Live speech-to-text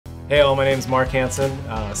Hey all, my name is Mark Hansen,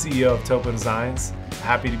 CEO of Topo Designs.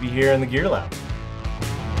 Happy to be here in the Gear Lab.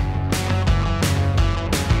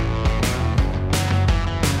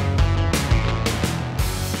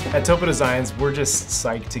 At Topo Designs, we're just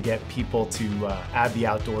psyched to get people to add the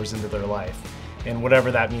outdoors into their life, and whatever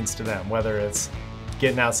that means to them, whether it's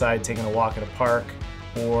getting outside, taking a walk at a park,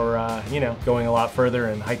 or going a lot further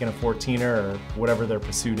and hiking a 14er or whatever their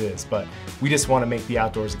pursuit is. But we just want to make the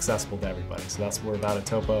outdoors accessible to everybody. So that's what we're about at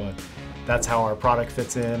Topo, and that's how our product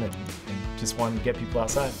fits in, and just wanting to get people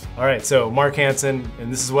outside. All right, so Mark Hansen,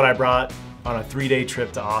 and this is what I brought on a 3-day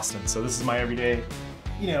trip to Austin. So this is my everyday,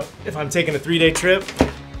 if I'm taking a 3-day trip,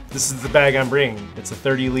 this is the bag I'm bringing. It's a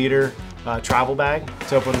 30-liter travel bag,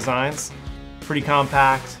 Topo Designs. Pretty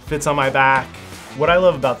compact, fits on my back. What I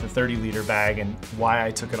love about the 30-liter bag and why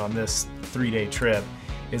I took it on this 3-day trip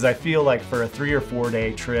is I feel like for a 3 or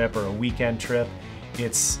 4-day trip or a weekend trip,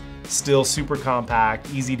 it's still super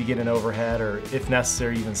compact, easy to get an overhead, or if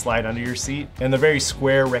necessary, even slide under your seat. And the very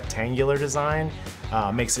square rectangular design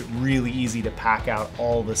makes it really easy to pack out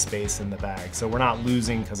all the space in the bag. So we're not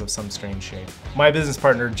losing because of some strange shape. My business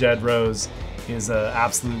partner, Jed Rose, is an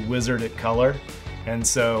absolute wizard at color. And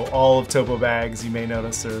so all of Topo bags, you may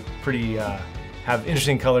notice, are pretty, have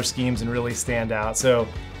interesting color schemes and really stand out. So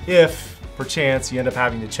if, perchance, you end up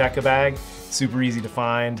having to check a bag, super easy to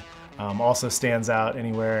find, also stands out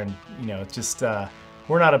anywhere, and it's just,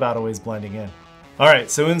 we're not about always blending in. All right,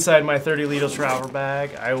 so inside my 30-liter travel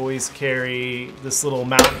bag, I always carry this little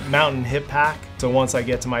mountain hip pack. So once I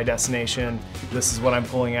get to my destination, this is what I'm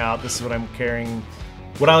pulling out, this is what I'm carrying.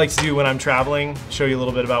 What I like to do when I'm traveling, show you a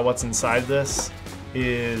little bit about what's inside this,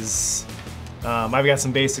 is I've got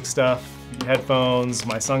some basic stuff, headphones,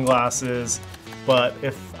 my sunglasses, but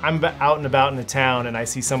if I'm out and about in a town and I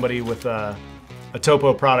see somebody with a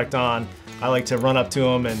Topo product on, I like to run up to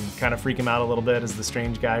them and kind of freak them out a little bit as the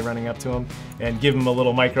strange guy running up to them, and give them a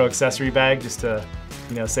little micro accessory bag just to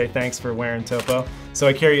say thanks for wearing Topo. So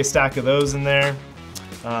I carry a stack of those in there.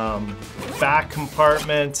 Back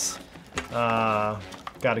compartment, got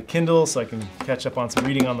a Kindle so I can catch up on some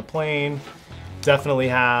reading on the plane. Definitely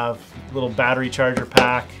have a little battery charger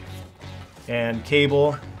pack and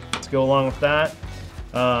cable to go along with that.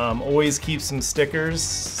 Always keep some stickers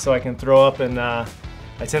so I can throw up, and I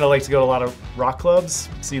tend to like to go to a lot of rock clubs,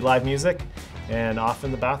 see live music, and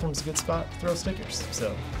often the bathroom's a good spot to throw stickers.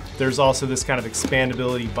 So there's also this kind of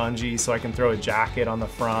expandability bungee so I can throw a jacket on the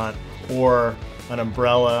front, or an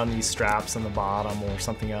umbrella on these straps on the bottom, or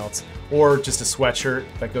something else, or just a sweatshirt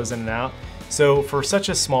that goes in and out. So for such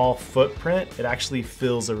a small footprint, it actually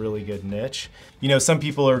fills a really good niche. Some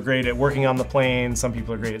people are great at working on the plane, some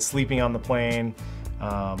people are great at sleeping on the plane,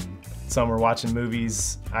 some are watching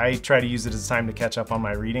movies. I try to use it as time to catch up on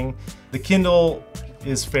my reading. The Kindle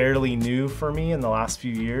is fairly new for me in the last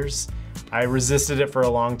few years. I resisted it for a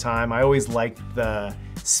long time. I always liked the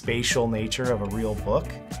spatial nature of a real book,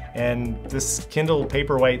 and this Kindle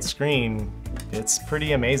Paperwhite screen, it's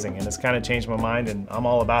pretty amazing, and it's kind of changed my mind, and I'm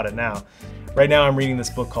all about it now. Right now I'm reading this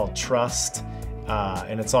book called Trust,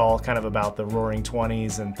 and it's all kind of about the roaring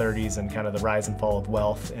 20s and 30s and kind of the rise and fall of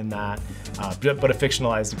wealth in that, but a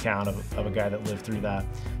fictionalized account of a guy that lived through that.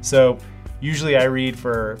 So usually I read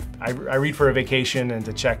for a vacation and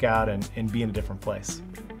to check out and be in a different place.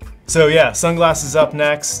 So yeah, sunglasses up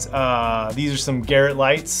next. These are some Garrett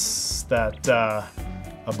lights that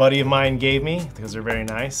a buddy of mine gave me because they're very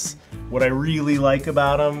nice. What I really like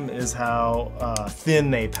about them is how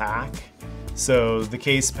thin they pack. So the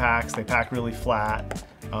case packs, they pack really flat,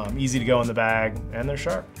 easy to go in the bag, and they're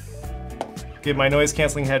sharp. Get my noise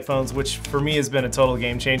canceling headphones, which for me has been a total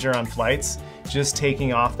game changer on flights. Just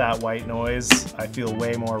taking off that white noise, I feel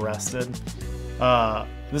way more rested.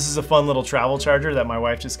 This is a fun little travel charger that my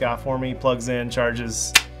wife just got for me. Plugs in,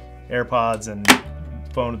 charges AirPods and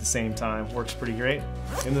phone at the same time. Works pretty great.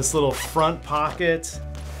 In this little front pocket,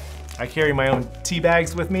 I carry my own tea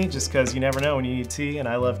bags with me just because you never know when you need tea, and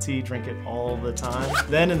I love tea, drink it all the time.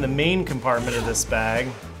 Then in the main compartment of this bag,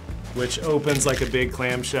 which opens like a big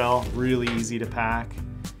clamshell, really easy to pack.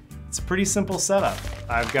 It's a pretty simple setup.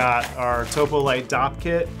 I've got our Topo Light Dop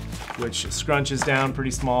Kit, which scrunches down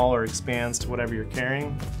pretty small or expands to whatever you're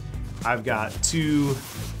carrying. I've got 2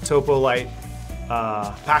 Topo Light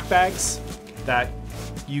pack bags that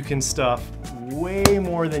you can stuff way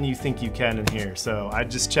more than you think you can in here. So I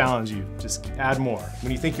just challenge you, just add more.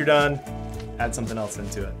 When you think you're done, add something else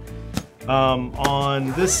into it.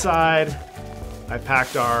 On this side, I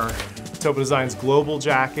packed our Topo Designs Global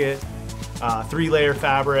Jacket, 3-layer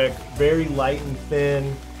fabric, very light and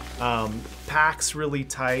thin, packs really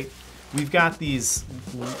tight. We've got these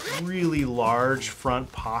really large front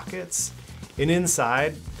pockets, And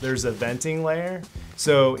inside, there's a venting layer.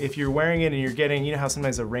 So if you're wearing it and you're getting, you know how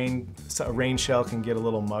sometimes a rain shell can get a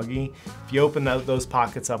little muggy? If you open those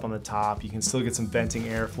pockets up on the top, you can still get some venting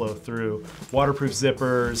airflow through. Waterproof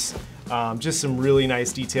zippers, just some really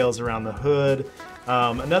nice details around the hood.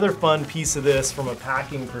 Another fun piece of this from a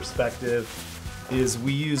packing perspective is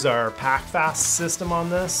we use our pack fast system on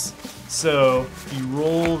this. So you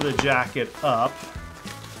roll the jacket up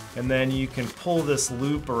and then you can pull this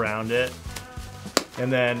loop around it,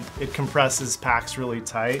 and then it compresses, packs really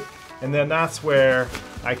tight. And then that's where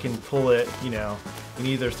I can pull it, you know, and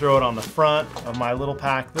either throw it on the front of my little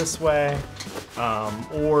pack this way,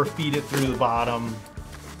 or feed it through the bottom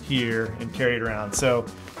here and carry it around. So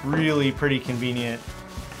really pretty convenient,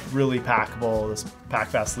 really packable. This pack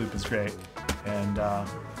fast loop is great. And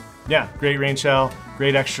yeah, great rain shell,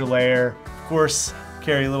 great extra layer. Of course,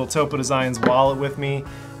 carry a little Topo Designs wallet with me.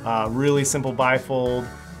 Really simple bifold,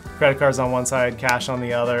 credit cards on one side, cash on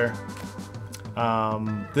the other.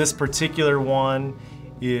 This particular one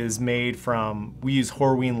is made from, we use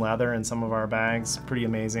Horween leather in some of our bags, pretty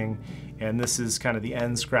amazing. And this is kind of the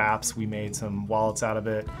end scraps. We made some wallets out of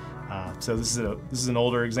it. So this is an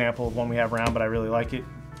older example of one we have around, but I really like it.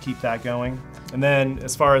 Keep that going. And then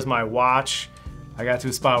as far as my watch, I got to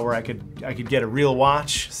a spot where I could get a real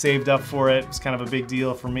watch saved up for it. It's kind of a big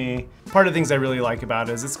deal for me. Part of the things I really like about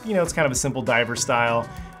it is it's kind of a simple diver style.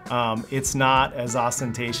 It's not as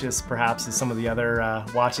ostentatious perhaps as some of the other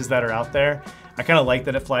watches that are out there. I kind of like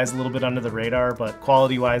that it flies a little bit under the radar, but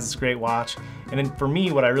quality-wise, it's a great watch. And then for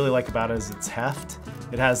me, what I really like about it is its heft.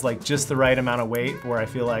 It has like just the right amount of weight where I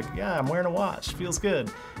feel like, yeah, I'm wearing a watch, feels good.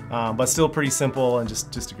 But still pretty simple and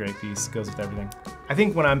just a great piece, goes with everything. I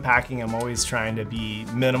think when I'm packing, I'm always trying to be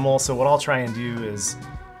minimal. So what I'll try and do is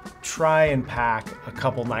try and pack a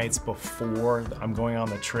couple nights before I'm going on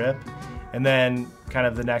the trip. And then kind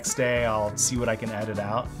of the next day, I'll see what I can edit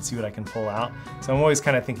out and see what I can pull out. So I'm always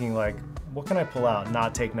kind of thinking like, what can I pull out and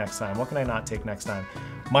not take next time? What can I not take next time?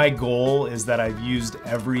 My goal is that I've used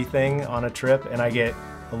everything on a trip and I get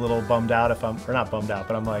a little bummed out if or not bummed out,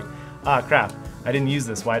 but I'm like, ah, crap, I didn't use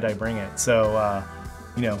this, why did I bring it? So,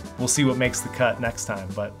 we'll see what makes the cut next time,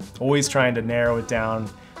 but always trying to narrow it down,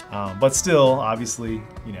 but still, obviously,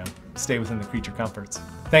 stay within the creature comforts.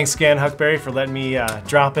 Thanks again, Huckberry, for letting me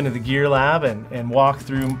drop into the gear lab and walk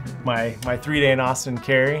through my 3-day in Austin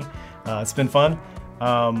carry. It's been fun.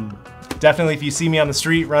 Definitely, if you see me on the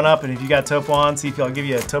street, run up, and if you got Topo on, see if I'll give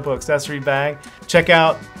you a Topo accessory bag. Check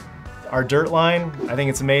out our dirt line. I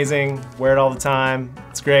think it's amazing. Wear it all the time.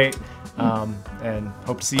 It's great. And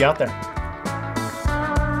hope to see you out there.